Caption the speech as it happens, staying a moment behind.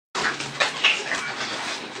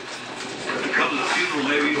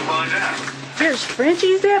Here's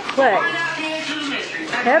Frenchie's at play,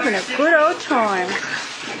 having a good old time.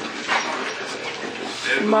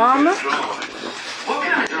 Mama,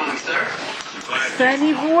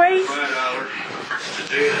 sunny boy,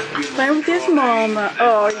 playing with his mama.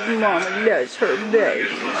 Oh, his mama loves her baby.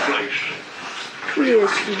 Yes,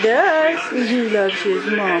 she does. And he loves his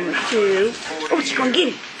mama too. Oh, she's gonna get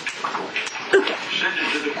him. Look out.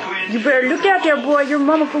 You better look out there, boy. Your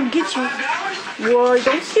mama gonna get you. Boy,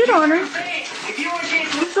 don't sit on her.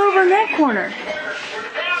 Who's over in that corner?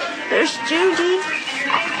 There's JuJu.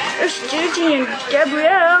 There's JuJu and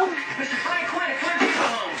Gabrielle.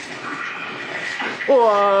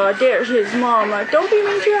 Oh, there's his mama. Don't be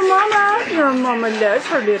mean to your mama. Your mama loves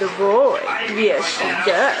her little boy. Yes, she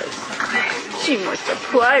does. She wants to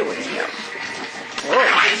play with him. Oh,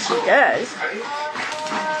 yes, she does.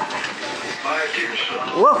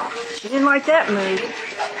 Whoa, she didn't like that move.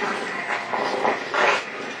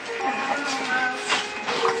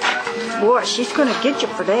 Boy, she's gonna get you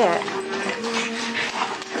for that.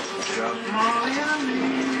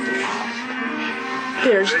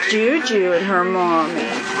 There's JuJu and her mommy.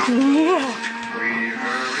 Yeah.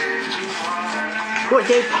 Boy,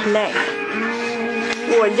 they play.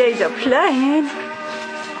 Boy, they's a playing.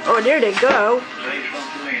 Oh, there they go.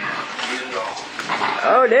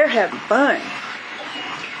 Oh, they're having fun.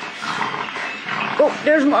 Oh,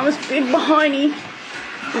 there's Mama's big behind me.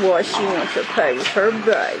 Boy, she wants to play with her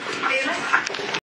baby.